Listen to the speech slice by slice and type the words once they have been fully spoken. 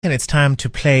And it's time to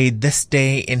play This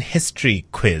Day in History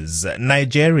quiz.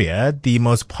 Nigeria, the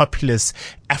most populous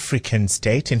African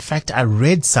state. In fact, I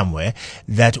read somewhere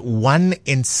that 1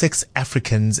 in 6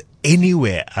 Africans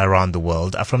anywhere around the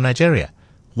world are from Nigeria.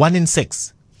 1 in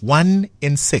 6. 1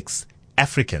 in 6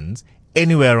 Africans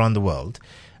anywhere around the world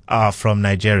are from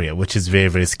Nigeria, which is very,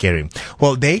 very scary.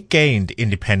 Well, they gained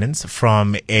independence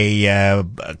from a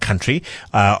country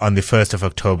on the 1st of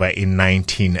October in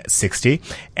 1960,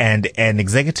 and an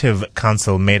executive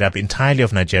council made up entirely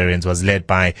of Nigerians was led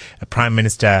by Prime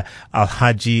Minister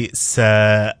Alhaji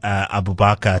Sir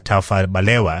Abubakar Tafawa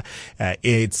Balewa.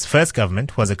 Its first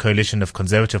government was a coalition of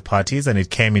conservative parties, and it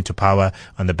came into power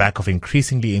on the back of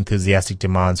increasingly enthusiastic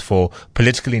demands for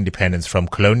political independence from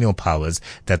colonial powers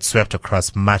that swept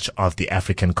across much of the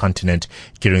African continent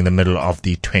during the middle of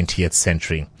the 20th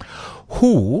century.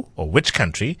 Who or which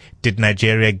country did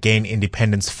Nigeria gain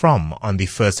independence from on the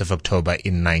 1st of October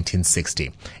in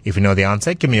 1960? If you know the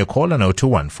answer, give me a call on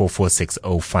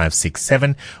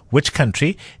 021-446-0567. Which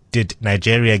country did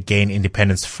Nigeria gain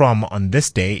independence from on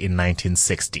this day in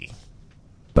 1960?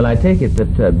 Well, I take it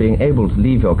that being able to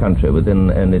leave your country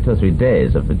within only 2 or 3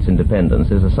 days of its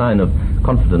independence is a sign of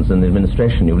confidence in the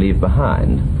administration you leave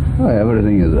behind. Well,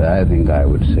 everything is, I think I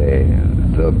would say,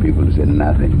 though people say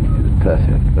nothing is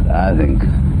perfect, but I think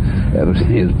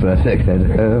everything is perfect at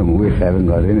home. We haven't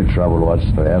got any trouble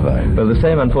whatsoever. Well, the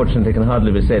same, unfortunately, can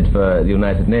hardly be said for the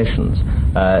United Nations.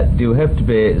 Do you hope to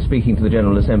be speaking to the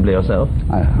General Assembly yourself?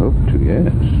 I hope to, yes.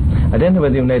 I don't know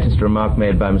whether you noticed a remark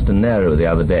made by Mr. Nehru the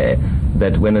other day,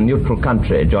 that when a neutral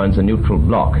country joins a neutral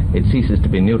bloc, it ceases to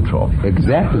be neutral.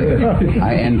 Exactly.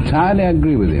 I entirely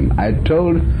agree with him. I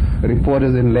told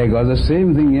reporters in Lagos the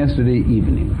same thing yesterday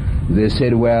evening. They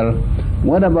said, well,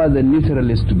 what about the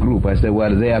neutralist group? I said,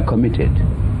 well, they are committed.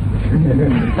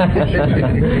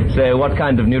 So what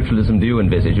kind of neutralism do you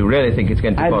envisage? You really think it's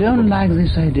going to be possible? I don't like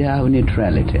this idea of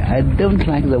neutrality. I don't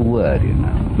like the word, you know.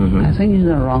 Mm-hmm. I think it's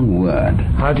the wrong word.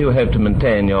 How do you hope to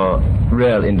maintain your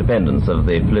real independence of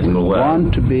the political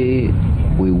world? We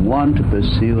want to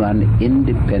pursue an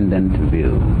independent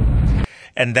view.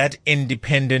 And that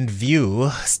independent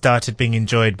view started being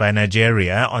enjoyed by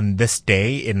Nigeria on this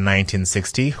day in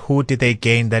 1960. Who did they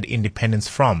gain that independence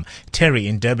from? Terry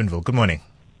in Durbanville, good morning.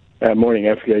 Morning,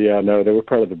 Africa. Yeah, no, they were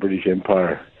part of the British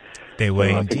Empire. They were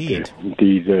indeed.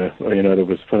 Indeed, there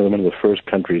was one of the first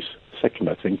countries, second,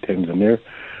 I think, Tanzania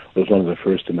was one of the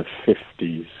first in the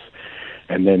 50s.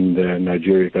 And then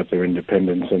Nigeria got their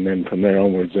independence, and then from there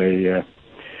onwards they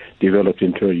developed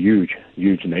into a huge,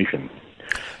 huge nation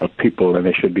of people, and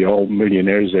they should be all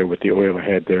millionaires there with the oil they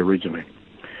had there originally.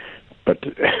 But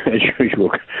as usual,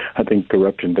 I think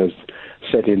corruption does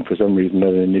set in for some reason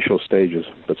in the initial stages,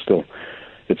 but still.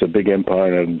 It's a big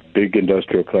empire and a big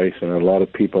industrial place, and a lot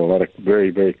of people, a lot of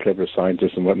very, very clever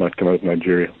scientists and whatnot come out of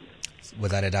Nigeria.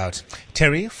 Without a doubt.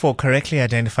 Terry, for correctly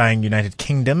identifying United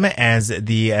Kingdom as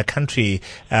the country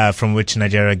from which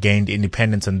Nigeria gained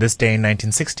independence on this day in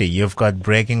 1960, you've got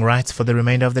bragging rights for the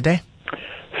remainder of the day.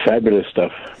 Fabulous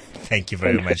stuff. Thank you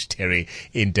very much, Terry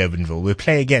in Durbanville. We'll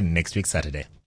play again next week, Saturday.